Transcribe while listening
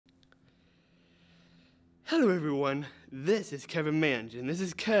Hello everyone, this is Kevin Mange, and this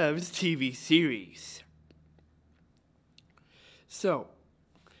is Kev's TV series. So,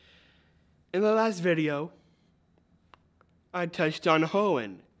 in the last video, I touched on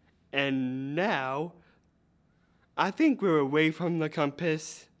Hoenn, and now, I think we're away from the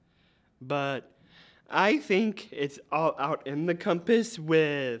compass, but I think it's all out in the compass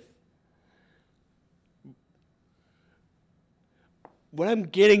with what I'm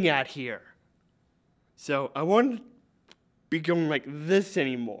getting at here. So I won't be going like this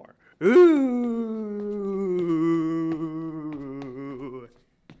anymore. Ooh.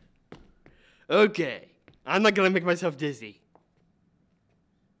 Okay, I'm not gonna make myself dizzy.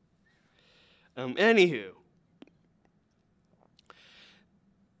 Anywho,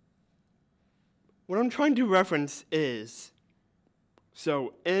 what I'm trying to reference is,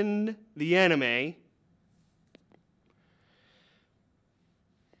 so in the anime,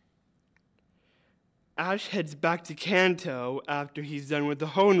 Ash heads back to Kanto after he's done with the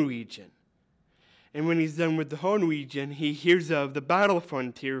Hoenn region. And when he's done with the Hoenn region, he hears of the battle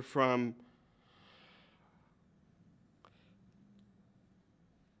frontier from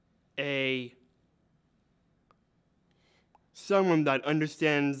someone that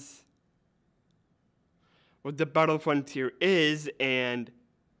understands what the battle frontier is, and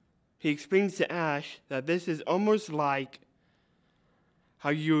he explains to Ash that this is almost like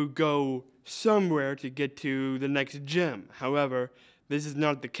how you go somewhere to get to the next gem. However, this is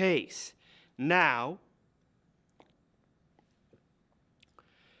not the case. Now,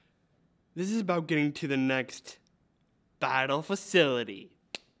 this is about getting to the next battle facility.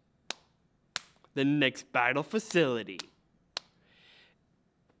 The next battle facility.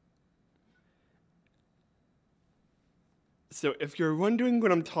 So if you're wondering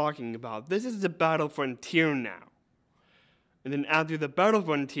what I'm talking about, this is the battle frontier now. And then after the battle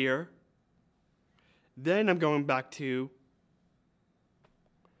frontier, then I'm going back to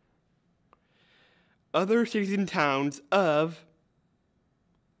other cities and towns of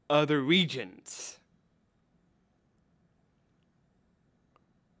other regions.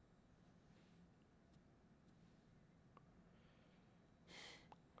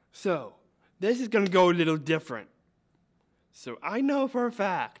 So, this is going to go a little different. So I know for a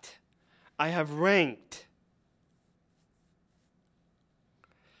fact I have ranked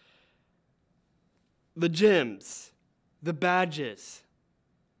the gems, the badges,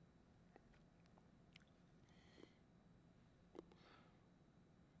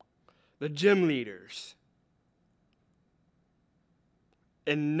 the gym leaders,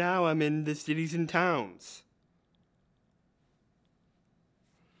 and now I'm in the cities and towns.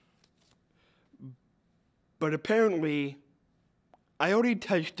 But apparently, I already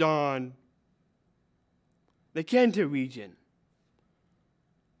touched on the Kanto region.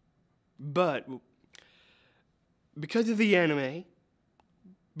 But because of the anime,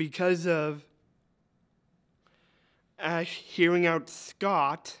 because of Ash hearing out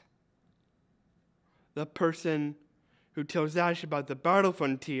Scott, the person who tells Ash about the battle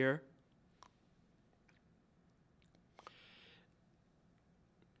frontier,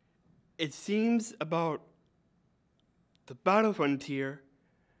 it seems about the battle frontier,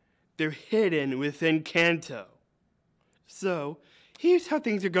 they're hidden within Kanto. So, here's how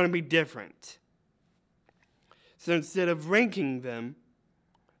things are going to be different. So instead of ranking them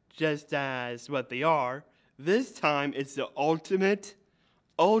just as what they are, this time it's the ultimate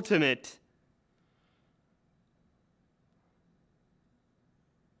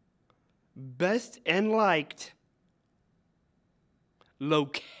best and liked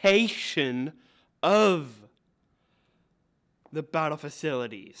location of the battle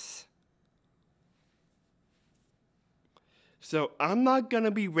facilities. So I'm not going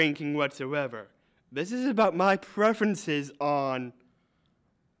to be ranking whatsoever. This is about my preferences on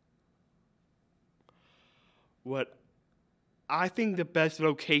what I think the best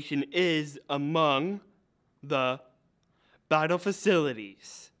location is among the battle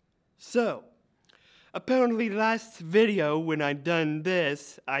facilities. So, apparently last video when I done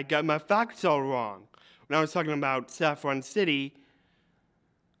this, I got my facts all wrong. When I was talking about Saffron City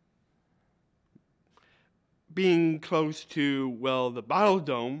being close to, well, the Battle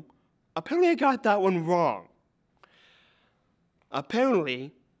Dome, apparently I got that one wrong.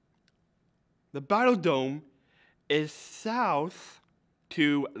 Apparently, the Battle Dome is south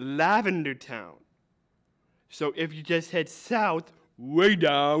to Lavender Town. So if you just head south, way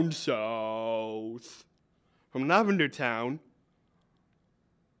down south from Lavender Town,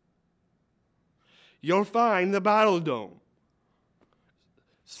 you'll find the Battle Dome.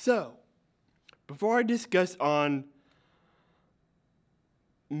 So, before I discuss on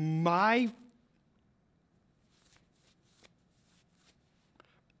my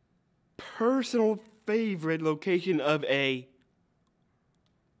personal favorite location of a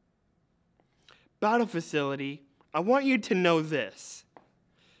battle facility, I want you to know this.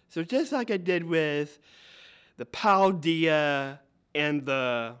 So just like I did with the Paldea and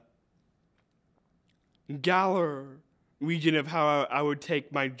the Galar region of how I would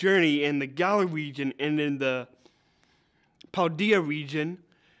take my journey in the Galar region and in the Paldea region,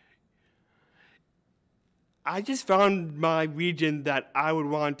 I just found my region that I would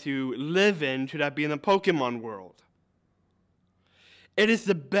want to live in should I be in the Pokemon world. It is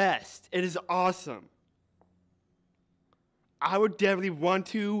the best. It is awesome. I would definitely want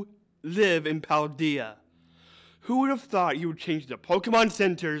to live in Paldea. Who would have thought you would change the Pokemon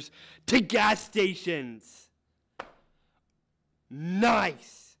centers to gas stations?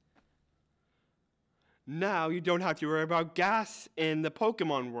 Nice. Now you don't have to worry about gas in the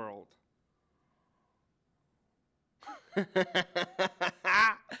Pokemon world.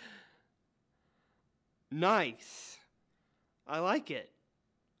 Nice. I like it.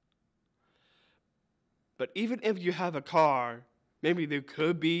 But even if you have a car, maybe there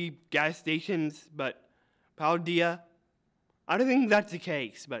could be gas stations, but Paldea, I don't think that's the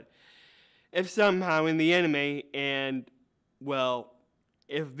case. But if somehow in the anime, and well,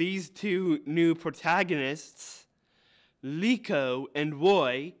 if these two new protagonists, Liko and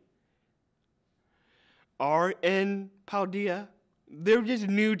Roy, are in Paldea, they're just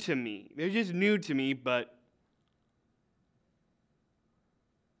new to me. But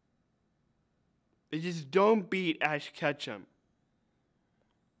they just don't beat Ash Ketchum.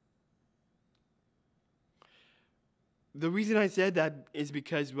 The reason I said that is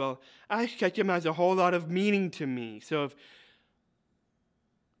because, well, Ash Ketchum has a whole lot of meaning to me. So if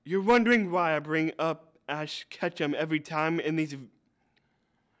you're wondering why I bring up Ash Ketchum every time in these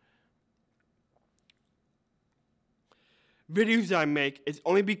videos I make, it's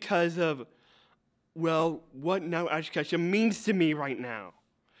only because of, well, what now Ash Ketchum means to me right now.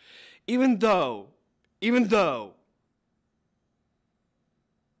 Even though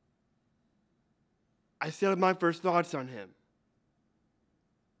I still have my first thoughts on him.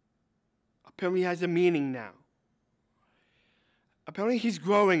 Apparently he has a meaning now. Apparently he's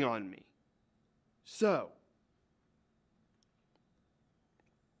growing on me. So,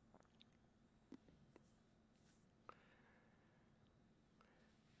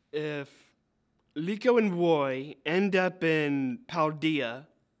 if Liko and Roy end up in Paldea,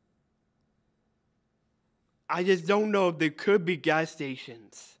 I just don't know if there could be gas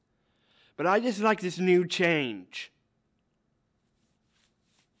stations. But I just like this new change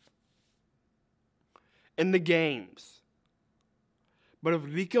in the games. But if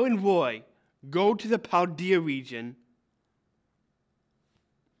Liko and Roy go to the Paldea region,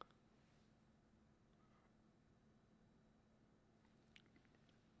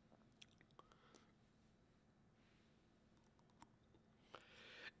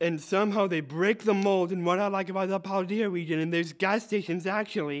 and somehow they break the mold in what I like about the Paldea region, and there's gas stations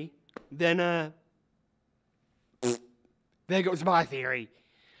actually, then there goes my theory.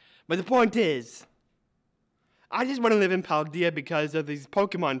 But the point is, I just want to live in Paldea because of these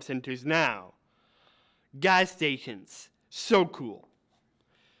Pokemon centers now. Gas stations. So cool.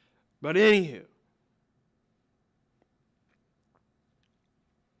 But anywho.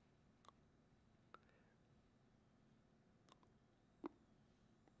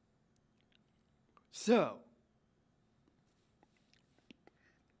 So,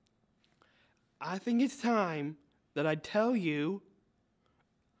 I think it's time that I tell you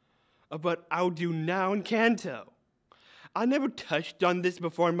of what I'll do now in Kanto. I never touched on this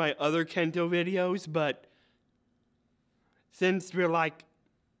before in my other Kanto videos, but since we're like,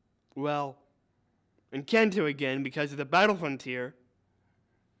 well, in Kanto again because of the Battle Frontier,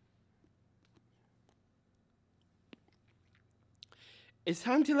 it's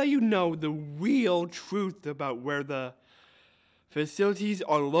time to let you know the real truth about where the facilities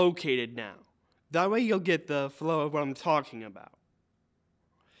are located now. That way you'll get the flow of what I'm talking about.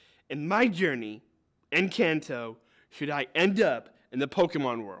 In my journey in Kanto, should I end up in the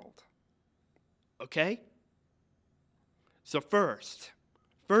Pokemon world? Okay? So first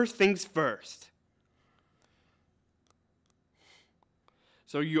things first.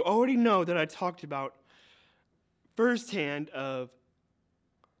 So you already know that I talked about firsthand of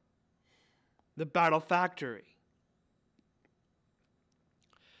the Battle Factory.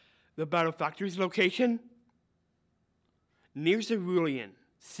 The Battle Factory's location? Near Cerulean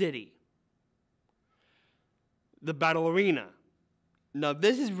City. The Battle Arena. Now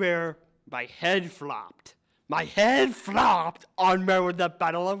this is where my head flopped. My head flopped on where the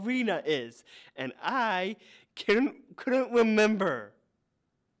Battle Arena is. And I couldn't remember.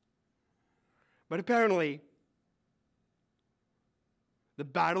 But apparently, the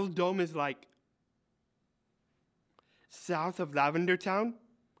Battle Dome is like south of Lavender Town?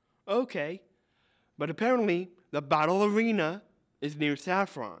 Okay. But apparently, the Battle Arena is near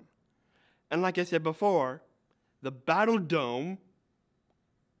Saffron. And like I said before, the Battle Dome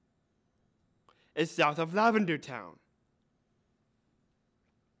is south of Lavender Town.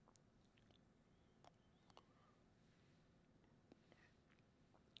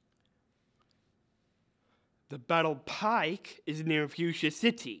 The Battle Pike is near Fuchsia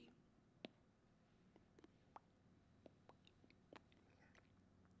City.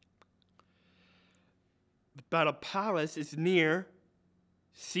 The Battle Palace is near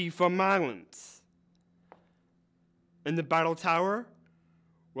Seafoam Islands. And the Battle Tower?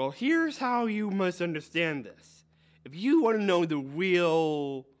 Well, here's how you must understand this. If you want to know the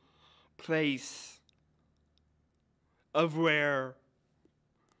real place of where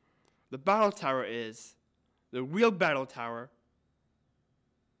the Battle Tower is, the real Battle Tower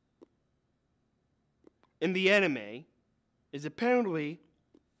in the anime is apparently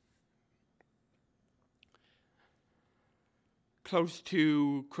close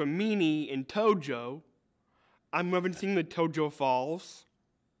to Cremini in Tojo. I'm referencing the Tojo Falls,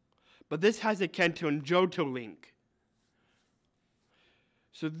 but this has a Kanto and Johto link.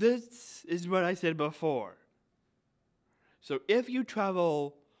 So this is what I said before. So if you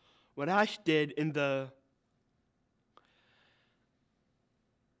travel what Ash did in the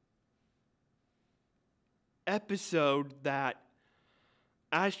episode that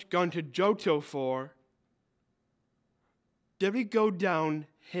Ash gone to Johto for, definitely go down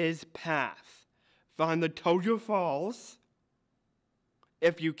his path. Find the Tojo Falls,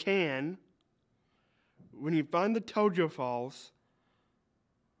 if you can. When you find the Tojo Falls,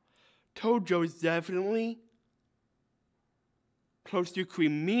 Tojo is definitely close to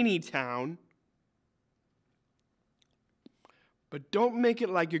Cremini Town, but don't make it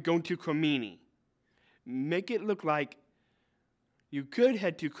like you're going to Cremini. Make it look like you could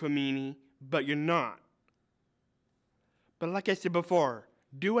head to Cremini, but you're not. But like I said before,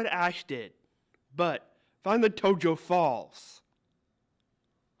 do what Ash did, but find the Tojo Falls.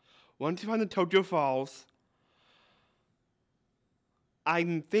 Once you find the Tojo Falls,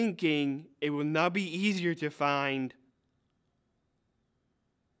 I'm thinking it will now be easier to find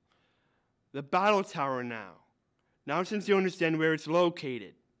the Battle Tower now. Now since you understand where it's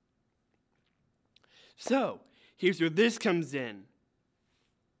located. So, here's where this comes in.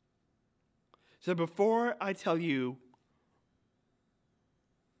 So before I tell you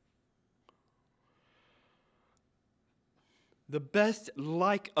the best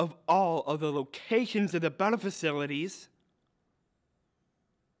like of all of the locations of the battle facilities,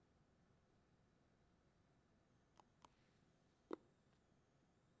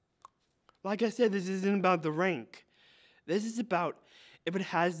 like I said, this isn't about the rank. This is about if it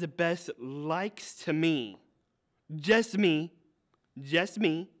has the best likes to me. Just me. Just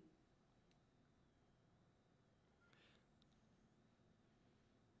me.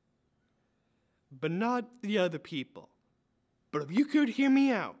 But not the other people. But if you could hear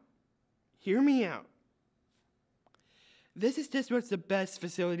me out. Hear me out. This is just what's the best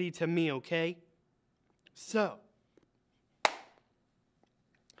facility to me, okay? So,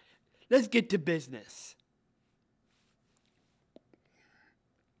 let's get to business.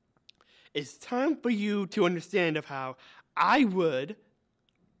 It's time for you to understand of how I would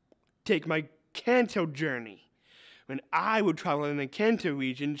take my Kanto journey. When I would travel in the Kanto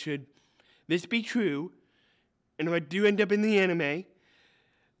region, should this be true, and if I do end up in the anime,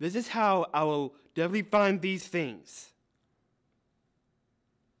 this is how I will definitely find these things.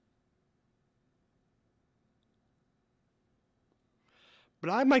 But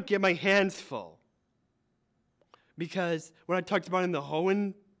I might get my hands full. Because what I talked about in the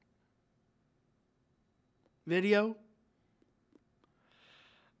Hoenn video,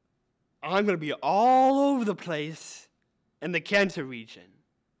 I'm going to be all over the place in the Kanto region.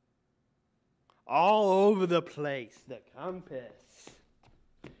 All over the place. The compass.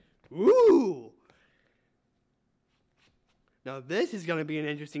 Ooh! Now this is going to be an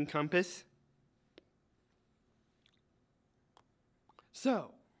interesting compass.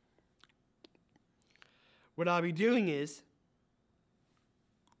 So, what I'll be doing is,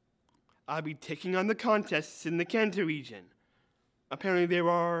 I'll be taking on the contests in the Kanto region. Apparently there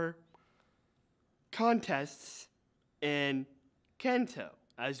are contests in Kanto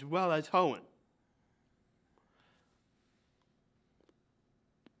as well as Hoenn.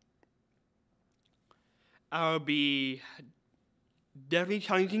 I'll be definitely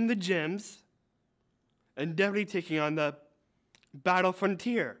challenging the gyms and definitely taking on the Battle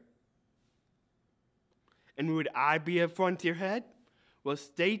Frontier. And would I be a frontier head? Well,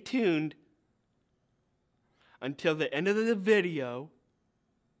 stay tuned until the end of the video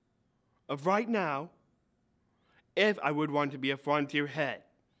of right now if I would want to be a frontier head.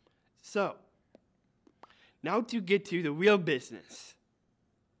 So, now to get to the real business.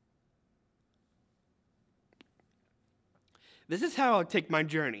 This is how I'll take my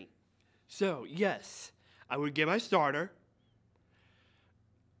journey. So, yes, I would get my starter.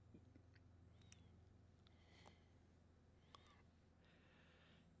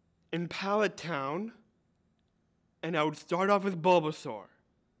 In Pallet Town, and I would start off with Bulbasaur.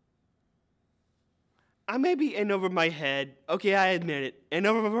 I may be in over my head, okay, I admit it, in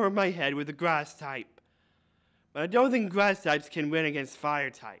over my head with the grass type. But I don't think grass types can win against fire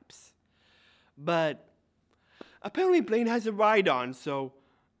types. But apparently Blaine has a Rhydon, so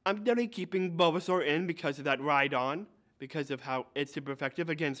I'm definitely keeping Bulbasaur in because of that Rhydon, because of how it's super effective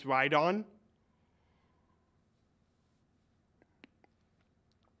against Rhydon.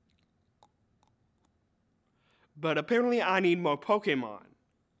 But apparently I need more Pokemon.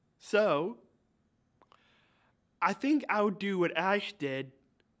 So, I think I would do what Ash did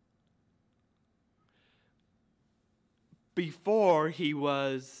before he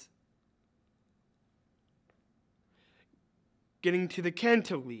was getting to the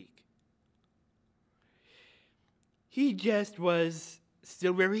Kanto League. He just was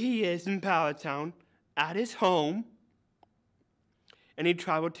still where he is in Pallet Town, at his home, and he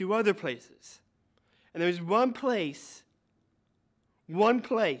traveled to other places. And there's one place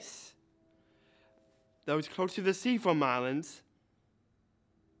that was close to the Seafoam Islands,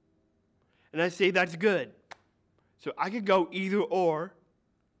 and I say that's good. So I could go either or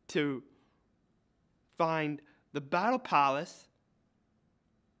to find the Battle Palace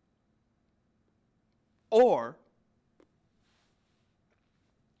or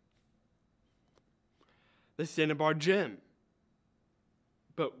the Cinnabar Gym.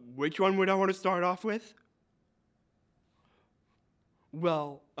 But which one would I want to start off with?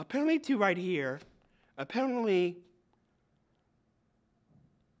 Well, apparently to right here, apparently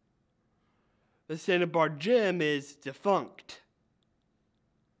the Cinnabar Gym is defunct.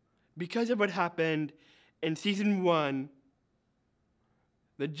 Because of what happened in Season 1,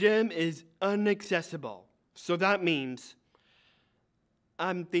 the gym is inaccessible. So that means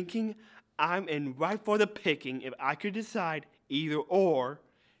I'm thinking I'm in right for the picking if I could decide either or,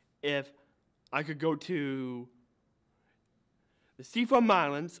 if I could go to the Seafoam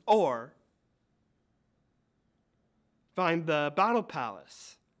Islands or find the Battle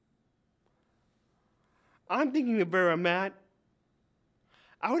Palace. I'm thinking of where I'm at.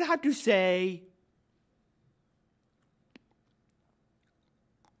 I would have to say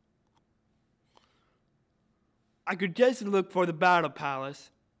I could just look for the Battle Palace,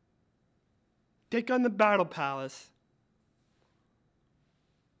 take on the Battle Palace,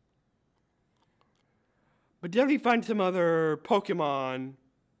 but definitely find some other Pokemon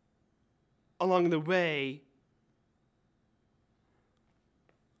along the way,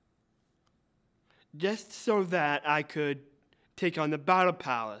 just so that I could take on the Battle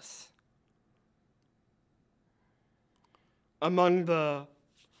Palace. Among the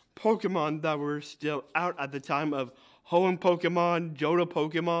Pokemon that were still out at the time of Hoenn Pokemon, Johto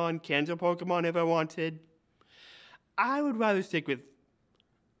Pokemon, Kanto Pokemon if I wanted, I would rather stick with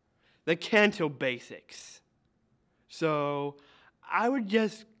the Kanto basics. So I would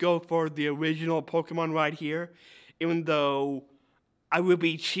just go for the original Pokemon right here, even though I would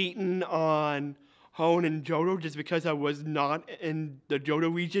be cheating on Hoenn and Johto just because I was not in the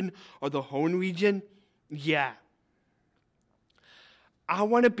Johto region or the Hoenn region. Yeah. I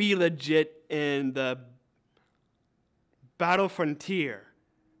want to be legit in the Battle Frontier.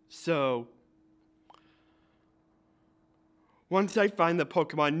 So once I find the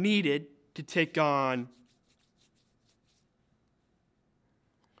Pokemon needed to take on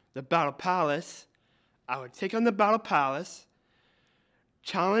the Battle Palace, I would take on the Battle Palace,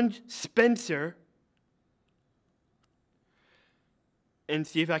 challenge Spencer, and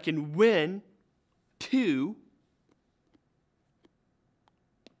see if I can win to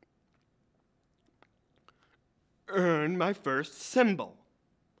earn my first symbol.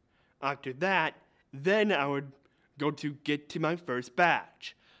 After that, then I would go to get to my first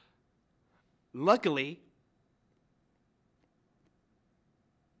badge. Luckily,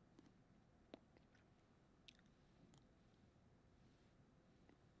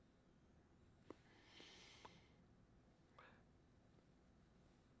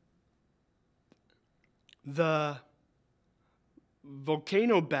 the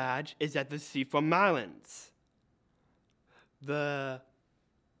volcano badge is at the Seafoam Islands. The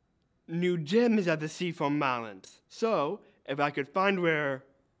new gem is at the Seafoam Mountains. So, if I could find where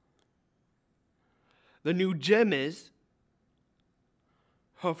the new gem is,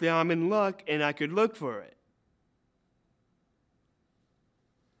 hopefully I'm in luck and I could look for it.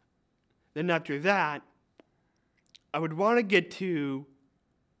 Then after that, I would want to get to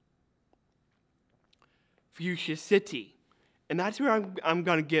Fuchsia City. And that's where I'm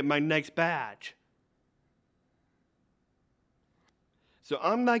going to get my next badge. So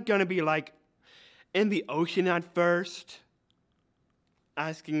I'm not going to be like in the ocean at first,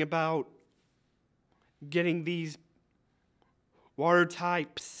 asking about getting these water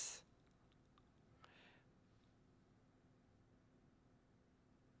types.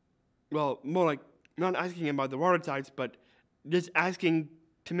 Well, more like not asking about the water types, but just asking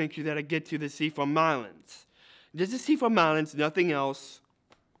to make sure that I get to the Seafoam Islands. Just the Seafoam Islands, nothing else.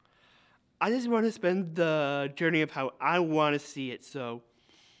 I just want to spend the journey of how I want to see it, so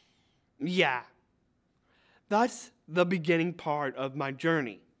yeah. That's the beginning part of my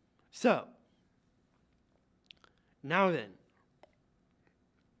journey. So, now then.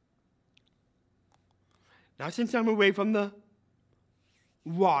 Now since I'm away from the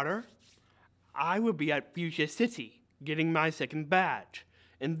water, I will be at Fuchsia City getting my second badge.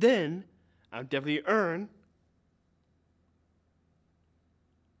 And then I'll definitely earn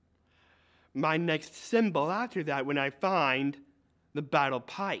my next symbol after that when I find the battle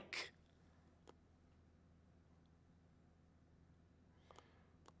pike.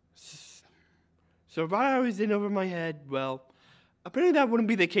 So if I was in over my head, well, apparently that wouldn't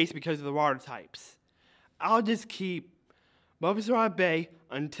be the case because of the water types. I'll just keep Bulbasaur at bay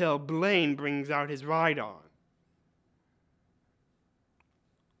until Blaine brings out his Rhydon.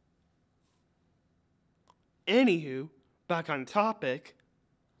 Anywho, back on topic,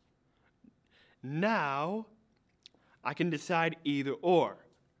 now I can decide either or.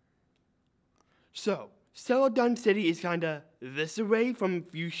 So, Celadon City is kinda this away from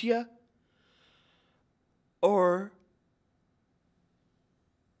Fuchsia, or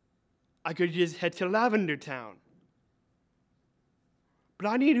I could just head to Lavender Town. But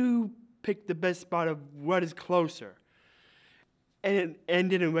I need to pick the best spot of what is closer. And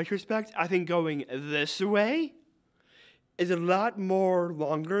in retrospect, I think going this way is a lot more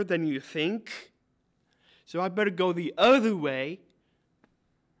longer than you think. So I better go the other way.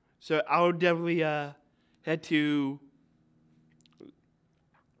 So I'll definitely head to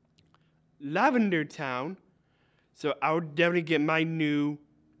Lavender Town. So I'll definitely get my new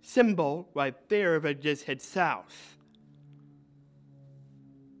symbol right there if I just head south.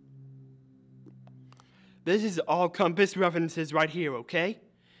 This is all compass references right here, okay?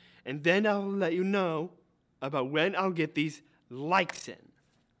 And then I'll let you know about when I'll get these likes in.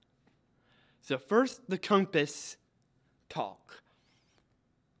 So first, the compass talk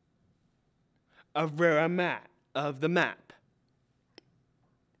of where I'm at, of the map.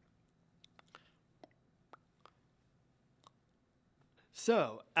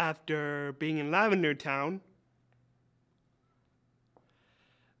 So, after being in Lavender Town,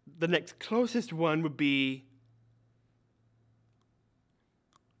 the next closest one would be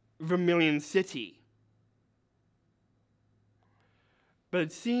Vermilion City. But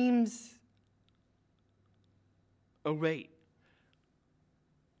it seems... Oh, wait.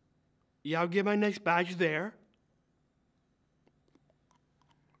 Yeah, I'll get my next badge there.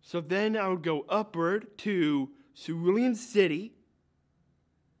 So then I'll go upward to Cerulean City.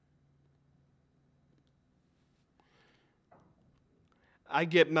 I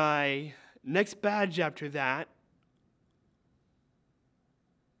get my next badge after that.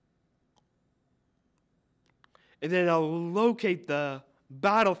 And then I'll locate the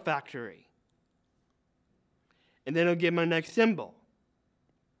Battle Factory. And then I'll get my next symbol.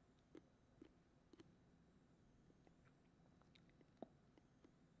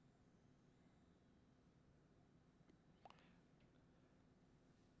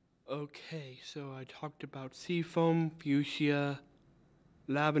 Okay, so I talked about Seafoam, Fuchsia,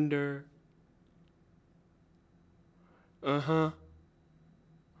 Lavender. And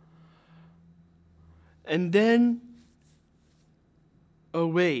then, oh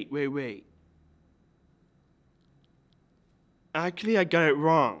wait. Actually, I got it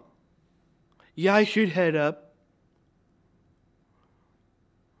wrong. Yeah, I should head up.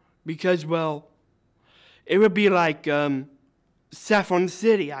 Because, well, it would be like, Saffron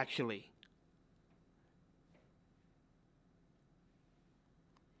City, actually.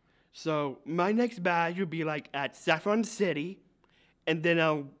 So, my next badge would be like at Saffron City, and then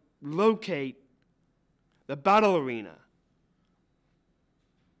I'll locate the battle arena.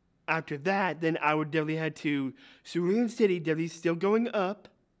 After that, then I would definitely head to Cerulean City, definitely still going up.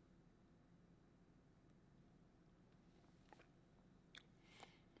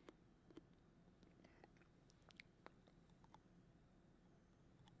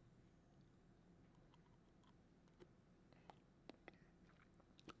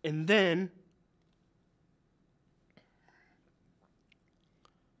 And then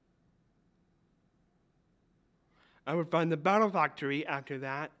I would find the Battle Factory after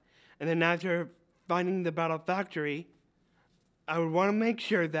that. And then after finding the Battle Factory, I would want to make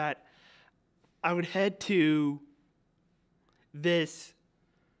sure that I would head to this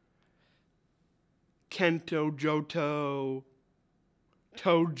Kento, Johto,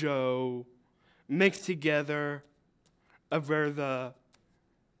 Tojo mixed together of where the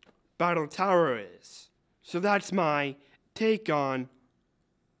Battle Tower is. So that's my take on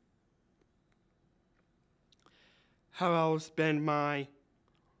how I'll spend my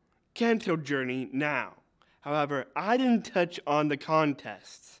Kanto journey now. However, I didn't touch on the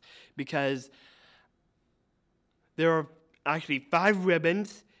contests because there are actually 5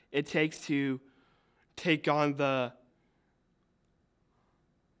 ribbons it takes to take on the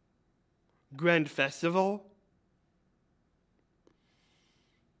Grand Festival.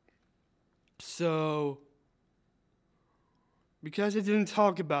 So, because I didn't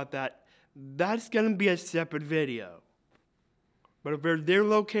talk about that, that's going to be a separate video. But where they're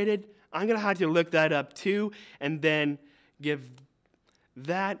located, I'm going to have to look that up too, and then give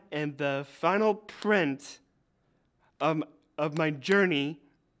that and the final print of my journey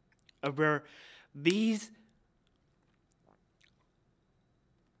of where these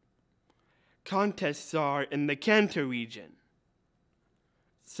contests are in the Kanto region.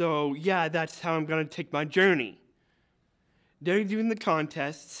 So yeah, that's how I'm going to take my journey. They're doing the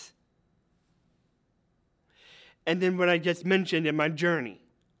contests, and then what I just mentioned in my journey.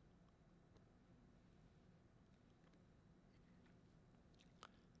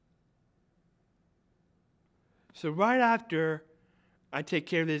 So right after I take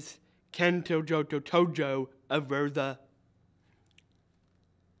care of this Kento, Johto, Tojo of where the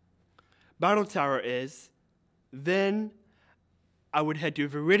Battle Tower is, then I would head to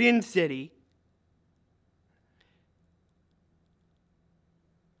Viridian City.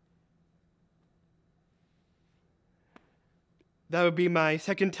 That would be my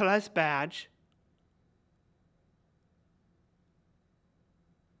second to last badge.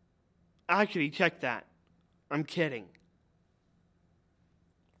 Actually, check that. I'm kidding.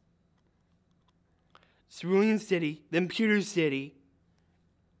 Cerulean City, then Pewter City.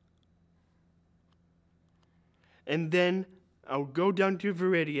 And then I'll go down to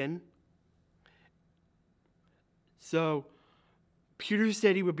Viridian. So, Pewter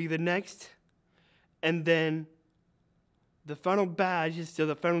City would be the next. And then the final badge is still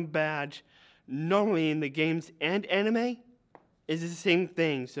the final badge. Normally in the games and anime is the same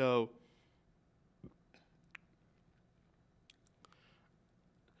thing. So,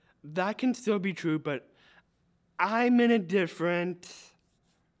 that can still be true, but I'm in a different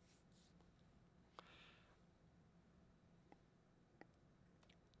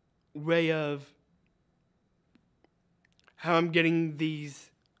way of how I'm getting these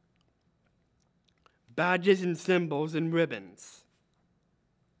badges and symbols and ribbons.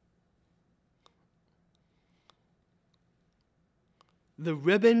 The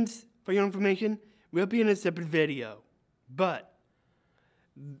ribbons, for your information, will be in a separate video, but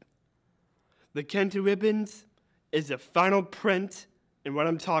the Kento ribbons is the final print in what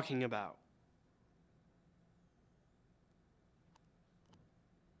I'm talking about.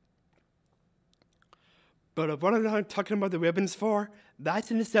 But of what I'm talking about the ribbons for,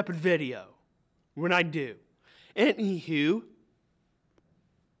 that's in a separate video when I do. Anywho,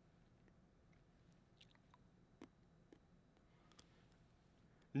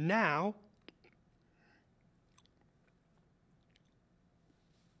 now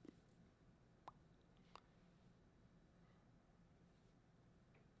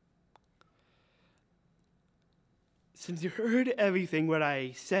since you heard everything what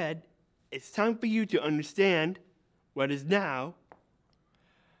I said, it's time for you to understand what is now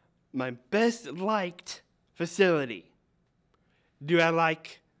my best liked facility. Do I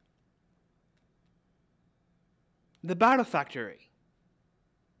like the Battle Factory?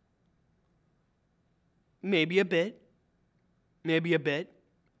 Maybe a bit. Maybe a bit.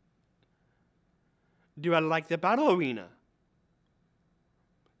 Do I like the Battle Arena?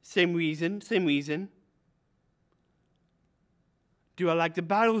 Same reason, same reason. Do I like the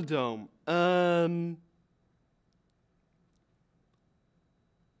Battle Dome?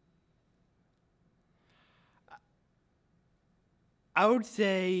 I would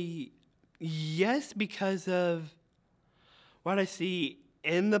say yes, because of what I see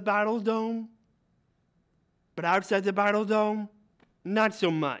in the Battle Dome, but outside the Battle Dome, not so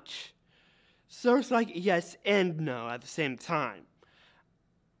much. So it's like yes and no at the same time.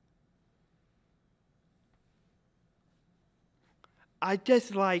 I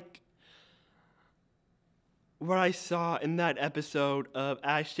just like what I saw in that episode of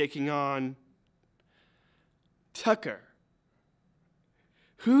Ash taking on Tucker.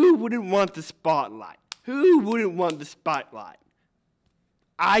 Who wouldn't want the spotlight? Who wouldn't want the spotlight?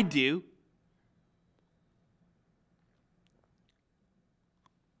 I do.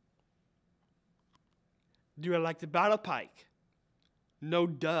 Do I like the battle pike? No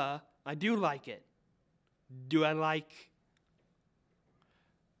duh, I do like it. Do I like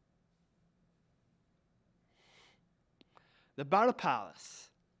the battle palace?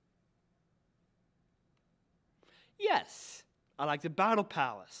 Yes, I like the battle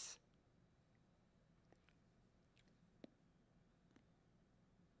palace.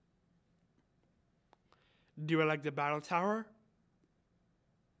 Do I like the battle tower?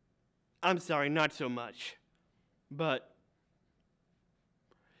 I'm sorry, not so much. But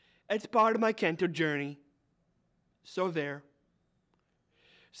it's part of my Kanto journey. So there.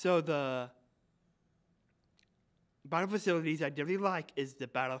 So the battle facilities I really like is the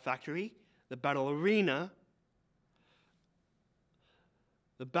battle factory, the battle arena,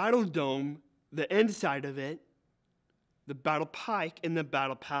 the battle dome, the inside of it, the battle pike, and the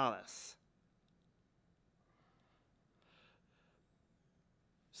battle palace.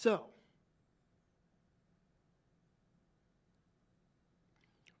 So,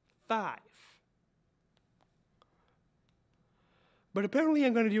 5. But apparently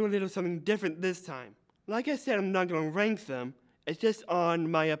I'm going to do a little something different this time. Like I said, I'm not going to rank them. It's just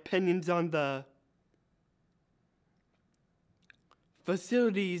on my opinions on the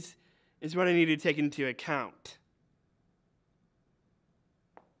facilities is what I need to take into account.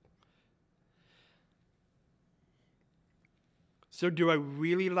 So do I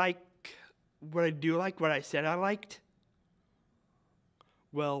really like what I do like, what I said I liked?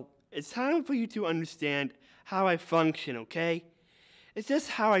 Well, it's time for you to understand how I function, okay? It's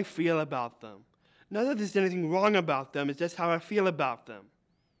just how I feel about them. Not that there's anything wrong about them, it's just how I feel about them.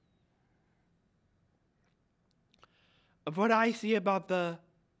 Of what I see about the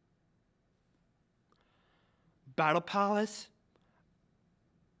Battle Palace,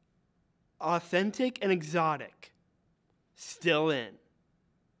 authentic and exotic, still in.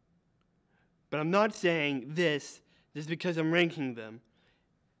 But I'm not saying this just because I'm ranking them.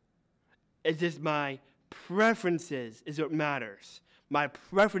 It's just my preferences is what matters. My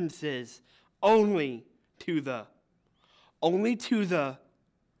preferences only to the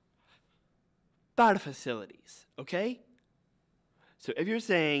battle facilities, okay? So if you're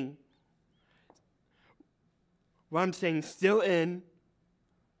saying, what I'm saying still in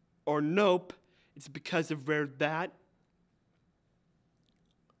or nope, it's because of where that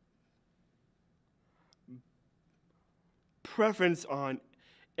preference on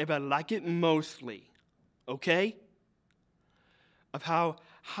if I like it mostly, okay? Of how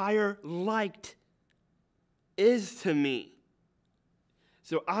higher liked is to me.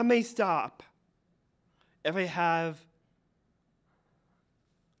 So I may stop if I have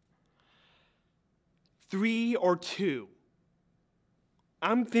 3 or 2.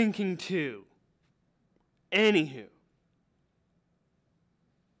 I'm thinking 2. Anywho.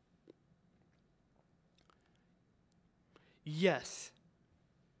 Yes.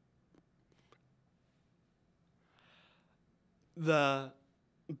 The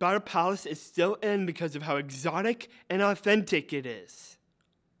Battle Palace is still in because of how exotic and authentic it is.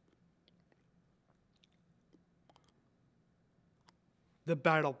 The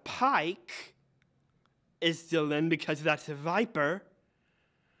Battle Pike is still in because that's a Viper.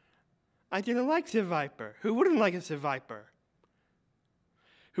 I didn't like the Viper. Who wouldn't like a Viper?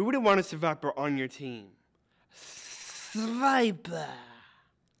 Who wouldn't want a Viper on your team? Viper.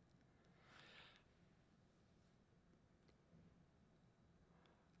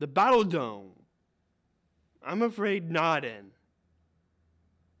 The Battle Dome. I'm afraid not in.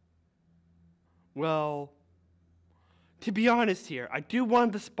 Well, to be honest here, I do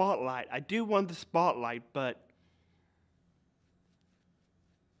want the spotlight. But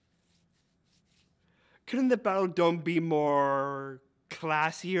couldn't the Battle Dome be more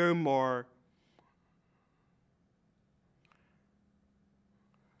classier, more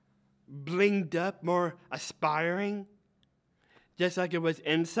blinged up, more aspiring? Just like it was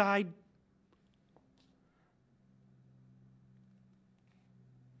inside?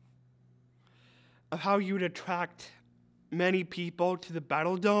 Of how you would attract many people to the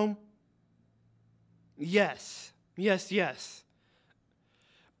Battle Dome? Yes.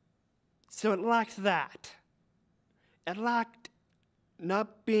 So it lacked that. It lacked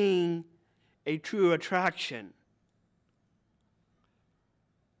not being a true attraction.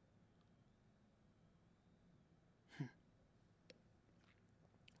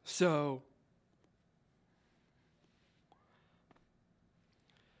 So,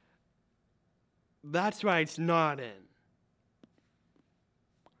 that's why it's not in.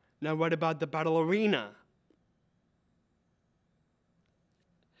 Now, what about the battle arena?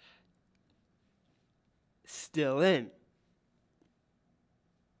 Still in.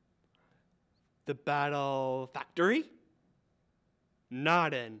 The battle factory?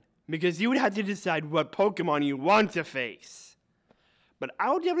 Not in. Because you would have to decide what Pokemon you want to face. But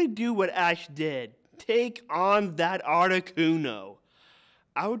I would definitely do what Ash did. Take on that Articuno.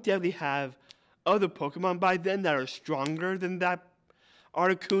 I would definitely have other Pokemon by then that are stronger than that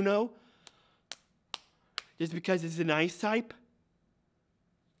Articuno. Just because it's an ice type.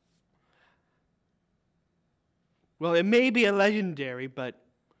 Well, it may be a legendary, but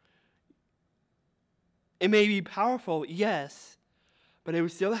it may be powerful, yes. But it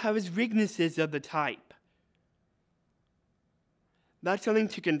would still have its weaknesses of the type. That's something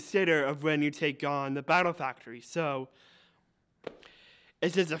to consider of when you take on the Battle Factory. So,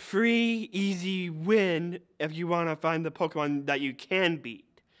 it's just a free, easy win if you want to find the Pokemon that you can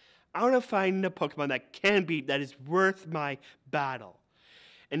beat. I want to find a Pokemon that can beat that is worth my battle.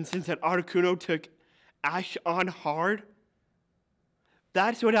 And since that Articuno took Ash on hard,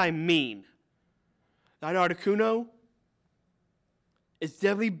 that's what I mean. That Articuno is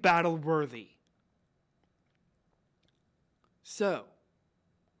definitely battle worthy. So,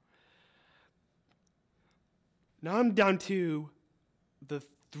 now I'm down to the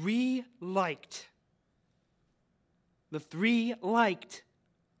three liked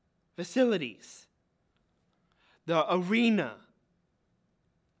facilities. The arena,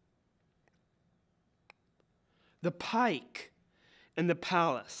 the Pike, and the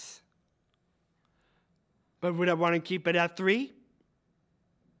Palace. But would I want to keep it at 3?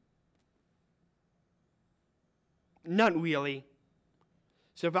 Not really.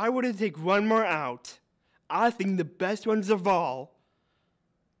 So if I were to take one more out, I think the best ones of all,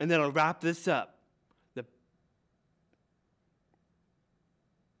 and then I'll wrap this up. The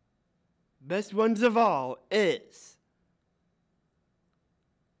best ones of all is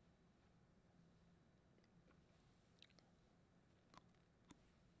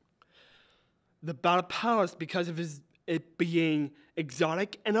the Battle Palace because of it being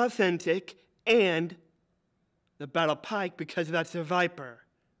exotic and authentic, and the Battle Pike because that's a Viper.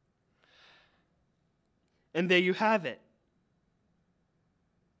 And there you have it.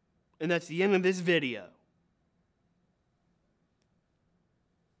 And that's the end of this video.